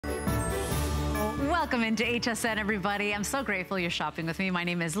Welcome into HSN, everybody. I'm so grateful you're shopping with me. My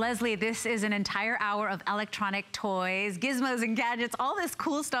name is Leslie. This is an entire hour of electronic toys, gizmos and gadgets, all this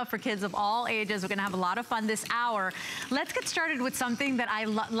cool stuff for kids of all ages. We're gonna have a lot of fun this hour. Let's get started with something that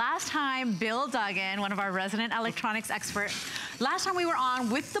last time Bill Duggan, one of our resident electronics experts, last time we were on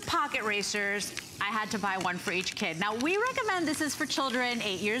with the pocket racers, I had to buy one for each kid. Now, we recommend this is for children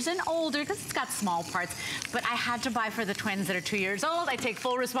 8 years and older because it's got small parts, but I had to buy for the twins that are 2 years old. I take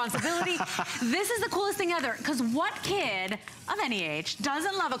full responsibility. This is the coolest thing ever, because what kid of any age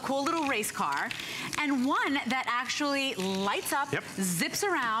doesn't love a cool little race car, and one that actually lights up, zips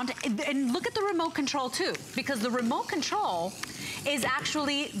around, and look at the remote control too, because the remote control is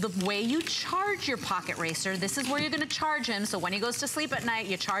actually the way you charge your pocket racer. This is where you're gonna charge him, so when he goes to sleep at night,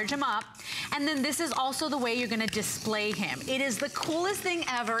 you charge him up. And then this is also the way you're gonna display him. It is the coolest thing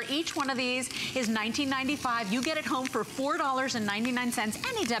ever. Each one of these is $19.95. You get it home for $4.99,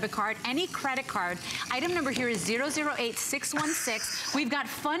 any debit card, any credit card. Item number here is 008616. We've got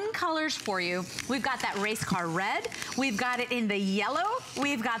fun colors for you. We've got that race car red. We've got it in the yellow.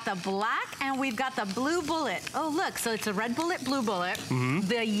 We've got the black, and we've got the blue bullet. Oh, look, so it's a red bullet, blue bullet,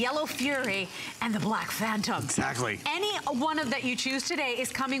 the yellow Fury, and the black Phantom. Exactly. Any one of that you choose today is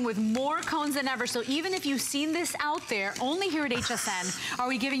coming with more cones than ever. So even if you've seen this out there, only here at HSN are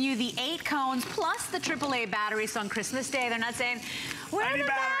we giving you the 8 cones plus the AAA batteries. So on Christmas Day, they're not saying, where are the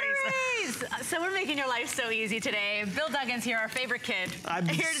batteries? So we're making your life so easy today. Bill Duggan's here, our favorite kid,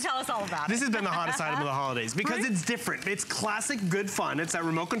 here to tell us all about it. This has been the hottest item of the holidays because it's different. It's classic good fun. It's that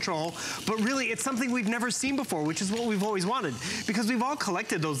remote control, but really it's something we've never seen before, which is what we've always wanted, because we've all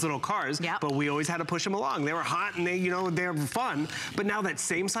collected those little cars, but we always had to push them along. They were hot and they, you know, they were fun, but now that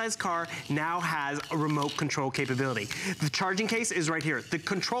same size car now has a remote control capability. The charging case is right here. The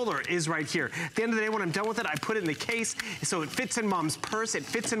controller is right here. At the end of the day, when I'm done with it, I put it in the case so it fits in mom's purse, it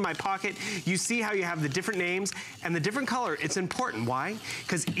fits in my pocket. You see how you have the different names and the different color. It's important. Why?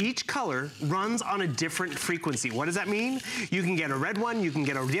 Because each color runs on a different frequency. What does that mean? You can get a red one, you can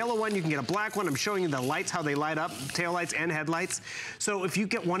get a yellow one, you can get a black one. I'm showing you the lights, how they light up, tail lights and headlights. So if you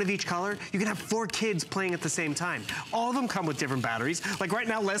get one of each color, you can have 4 kids playing at the same time. All of them come with different batteries. Like right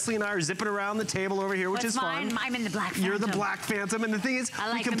now, Leslie and I are zipping around the table over here, which is fun. I'm in the black Phantom. You're the black Phantom, and the thing is,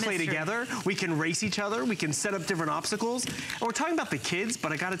 we can play together, we can race each other, we can set up different obstacles. And we're talking about the kids,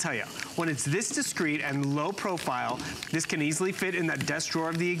 but I gotta tell you, when it's this discreet and low profile, this can easily fit in that desk drawer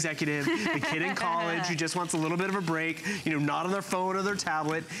of the executive, the kid in college who just wants a little bit of a break, you know, not on their phone or their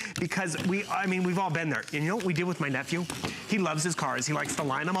tablet, because I mean, we've all been there. And you know what we did with my nephew? He loves his cars. He likes to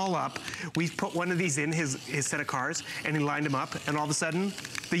line them all up. We put one of these in his set of cars, and he lined them up, and all of a sudden,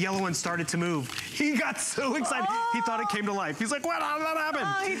 the yellow one started to move. He got so excited. He thought it came to life. He's like, what? How did that happen?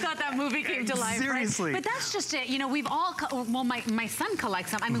 Oh, he thought that movie came to life, Seriously. Right? But that's just it. You know, we've all, well, my son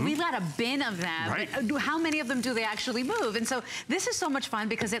collects them. I mean, we've got a bin of them. But how many of them do they actually move? And so this is so much fun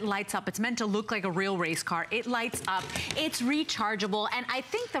because it lights up. It's meant to look like a real race car. It lights up. It's rechargeable. And I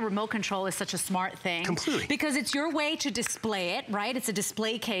think the remote control is such a smart thing. Completely. Because it's your way to display it, right? It's a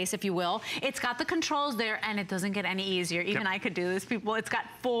display case, if you will. It's got the controls there, and it doesn't get any easier. Even I could do this, people. It's got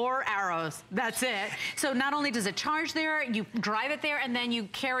 4 arrows. That's it. So not only does it charge there, you drive it there, and then you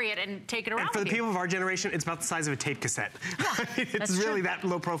carry it and take it around. And for the people of our generation, it's about the size of a tape cassette. Yeah, it's really that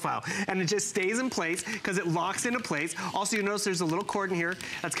low profile. And it just stays in place because it locks into place. Also, you notice there's a little cord in here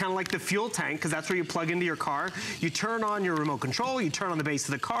that's kind of like the fuel tank, because that's where you plug into your car. You turn on your remote control, you turn on the base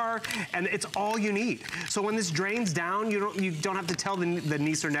of the car, and it's all you need. So when this drains down, you don't have to tell the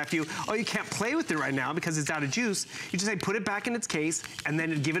niece or nephew, oh, you can't play with it right now because it's out of juice. You just say, put it back in its case, and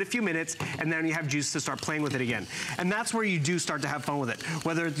then give it a few minutes, and then you have juice to start playing with it again. And that's where you do start to have fun with it.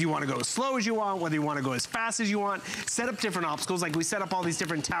 Whether you want to go as slow as you want, whether you want to go as fast as you want, set up different obstacles, like we set up all these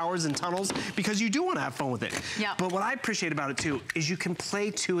different towers and tunnels, because you do want to have fun with it. But what I appreciate about it too, is you can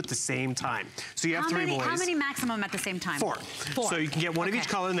play 2 at the same time. So you have 3 boys. How many maximum at the same time? 4. So you can get one of each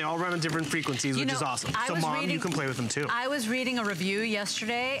color, and they all run on different frequencies, which is awesome. So mom, you can play with them too. I was reading a review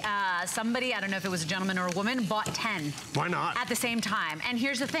yesterday. Somebody, I don't know if it was a gentleman or a woman, bought 10. Why not? At the same time. And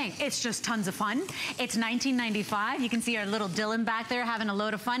here's the thing, it's just tons of fun. It's $19.95. You can see our little Dylan back there having a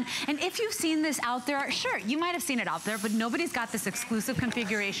load of fun. And if you've seen this out there, sure, you might have seen it out there, but nobody's got this exclusive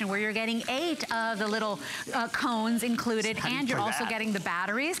configuration where you're getting 8 of the little cones included, and you're also getting the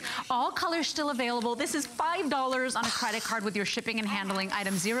batteries. All colors still available. This is $5 on a credit card with your shipping and handling,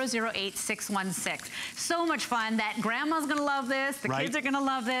 item 008616. So much fun that grandma's gonna love this, the kids are gonna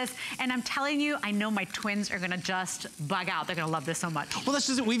love this, and I'm telling you, I know my twins are gonna just bug out. They're gonna love this so much. Well, that's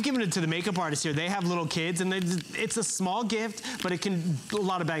just it. We've given it to the makeup artists here. They have little kids, and it's a small gift, but it can a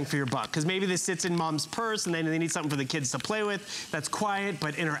lot of bang for your buck, because maybe this sits in mom's purse, and then they need something for the kids to play with that's quiet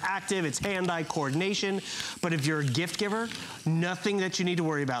but interactive. active, it's hand-eye coordination. But if you're a gift giver, nothing that you need to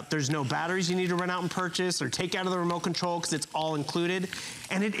worry about. There's no batteries you need to run out and purchase or take out of the remote control because it's all included.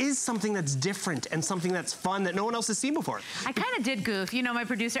 And it is something that's different and something that's fun that no one else has seen before. I kind of did goof. You know, my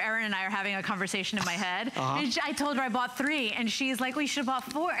producer Erin and I are having a conversation in my head. And I told her I bought 3 and she's like, well, you should have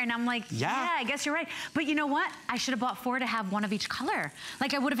bought 4. And I'm like, yeah, I guess you're right. But you know what? I should have bought 4 to have one of each color.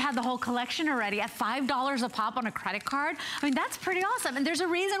 Like I would have had the whole collection already at $5 a pop on a credit card. I mean, that's pretty awesome. And there's a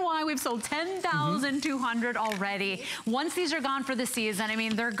reason why we've sold 10,200 already. Once these are gone for the season, I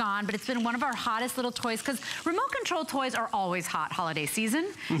mean, they're gone, but it's been one of our hottest little toys because remote control toys are always hot holiday season.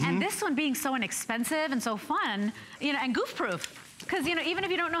 And this one being so inexpensive and so fun, you know, and goof proof. Because, you know, even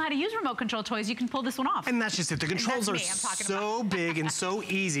if you don't know how to use remote control toys, you can pull this one off. And that's just it. The controls are so big and so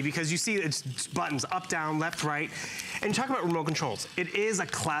easy because you see it's buttons up, down, left, right. And talk about remote controls. It is a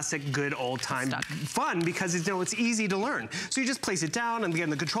classic, good old time fun because it's, you know, it's easy to learn. So you just place it down, and again,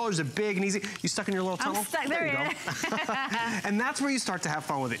 the controllers are big and easy. You stuck in your little tunnel? I'm stuck. There you go. And that's where you start to have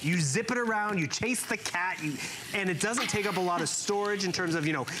fun with it. You zip it around, you chase the cat, and it doesn't take up a lot of storage in terms of,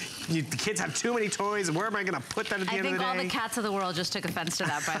 you know, the kids have too many toys, and where am I going to put that at the end of the day? I think all the cats of the world just took offense to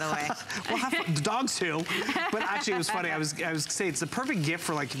that, by the way. Well, the dogs too. But actually, it was funny. I was saying it's a perfect gift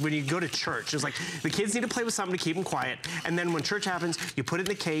for like when you go to church. It's like the kids need to play with something to keep them quiet, and then when church happens, you put it in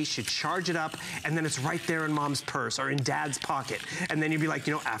the case, you charge it up, and then it's right there in mom's purse or in dad's pocket. And then you'd be like,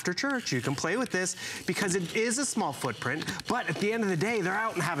 you know, after church, you can play with this because it is a small footprint. But at the end of the day, they're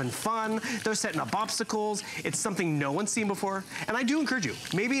out and having fun. They're setting up obstacles. It's something no one's seen before. And I do encourage you.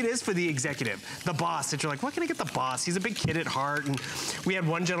 Maybe it is for the executive, the boss, that you're like, what can I get the boss? He's a big kid at heart. And we had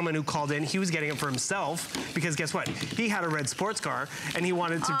one gentleman who called in. He was getting it for himself because guess what? He had a red sports car and he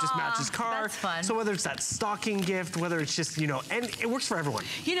wanted to just match his car. That's fun. So whether it's that stocking gift, whether it's just, you know, and it works for everyone.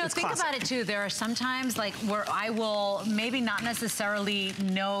 You know, think about it too. There are some times like where I will maybe not necessarily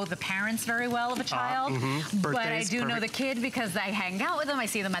know the parents very well of a child, but I do know the kid because I hang out with them. I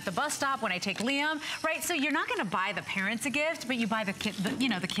see them at the bus stop when I take Liam, right? So you're not going to buy the parents a gift, but you buy the kid, you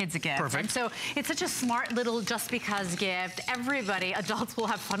know, the kids a gift. Perfect. And so it's such a smart little just because gift. Everybody, adults will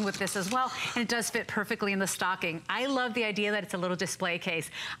have fun with this as well, and it does fit perfectly in the stocking. I love the idea that it's a little display case.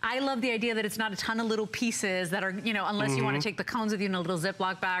 I love the idea that it's not a ton of little pieces that are, you know, unless you want to take the cones with you in a little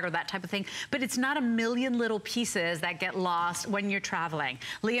Ziploc bag or that type of thing, but it's not a million little pieces that get lost when you're traveling.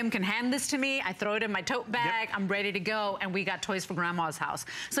 Liam can hand this to me, I throw it in my tote bag, I'm ready to go, and we got toys for grandma's house.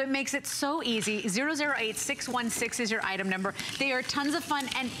 So it makes it so easy. 008616 is your item number. They are tons of fun,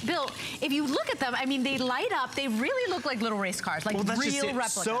 and Bill, if you look at them, I mean, they light up, they really look like little race cars, like real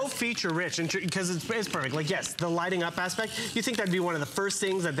replicas. So feature rich, and because it's perfect. Like, yes, the lighting up aspect, you think that'd be one of the first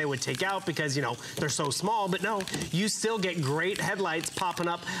things that they would take out because, you know, they're so small, but no, you still get great headlights popping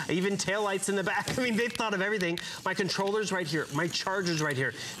up, even taillights in the back. I mean, they've thought of everything. My controller's right here, my charger's right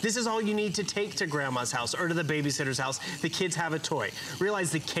here. This is all you need to take to grandma's house or to the babysitter's house. The kids have a toy.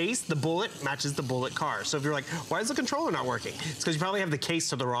 Realize the case, the bullet, matches the bullet car. So if you're like, why is the controller not working? It's because you probably have the case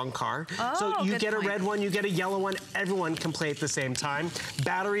to the wrong car. Oh, so you get a red one, you get a yellow one, everyone can play at the same time.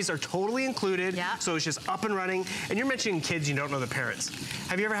 Batteries are totally included, so it's just up and running. And you're mentioning kids, you don't know the parents.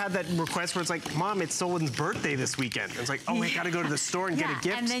 Have you ever had that request where it's like, Mom, it's someone's birthday this weekend? And it's like, oh, we gotta go to the store and get a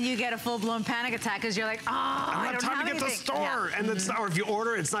gift. And then you get a full-blown panic attack because you're like, oh, I don't have time to get to the store. And or if you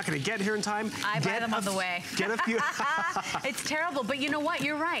order, it's not gonna get here in time. I buy them on the way. Get a few. It's terrible, but you know what?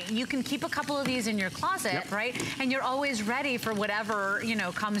 You're right. You can keep a couple of these in your closet, right? And you're always ready for whatever, you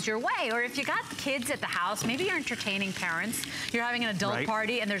know, comes your way. Or if you got kids at the house, maybe you're entertaining parents, you're having an adult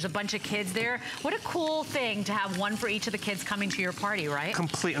party and there's a bunch of kids there. What a cool thing to have one for each of the kids coming to your party, right?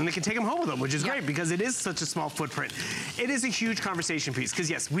 Complete, and they can take them home with them, which is great because it is such a small footprint. It is a huge conversation piece because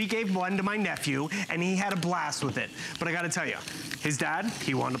yes, we gave one to my nephew and he had a blast with it. But I gotta tell you, his dad,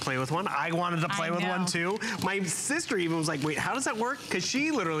 he wanted to play with one. I wanted to play with one too. My sister even was like, wait, how does that work? Because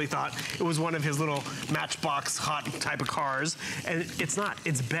she literally thought it was one of his little Matchbox hot type of cars. And it's not,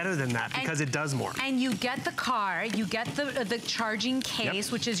 it's better than that because it does more. And you get the car, you get the charging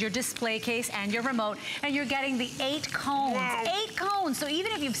case, which is your display case and your remote, and you're getting the 8 cones. 8 cones. So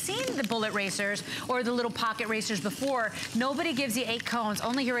even if you've seen the bullet racers or the little pocket racers before, nobody gives you 8 cones,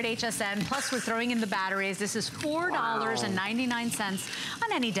 only here at HSN. Plus we're throwing in the batteries. This is $4.99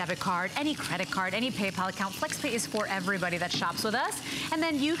 on any debit card, any credit card, any PayPal account. FlexPay is for everybody that shops with us. And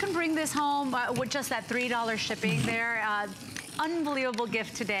then you can bring this home with just that $3 shipping there. Unbelievable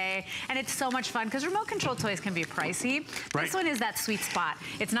gift today, and it's so much fun because remote control toys can be pricey. This one is that sweet spot.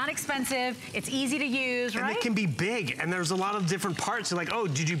 It's not expensive, it's easy to use, and it can be big, and there's a lot of different parts. You're like, oh,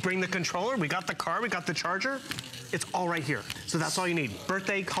 did you bring the controller? We got the car, we got the charger. It's all right here. So that's all you need.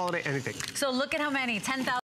 Birthday, holiday, anything. So look at how many, 10,000.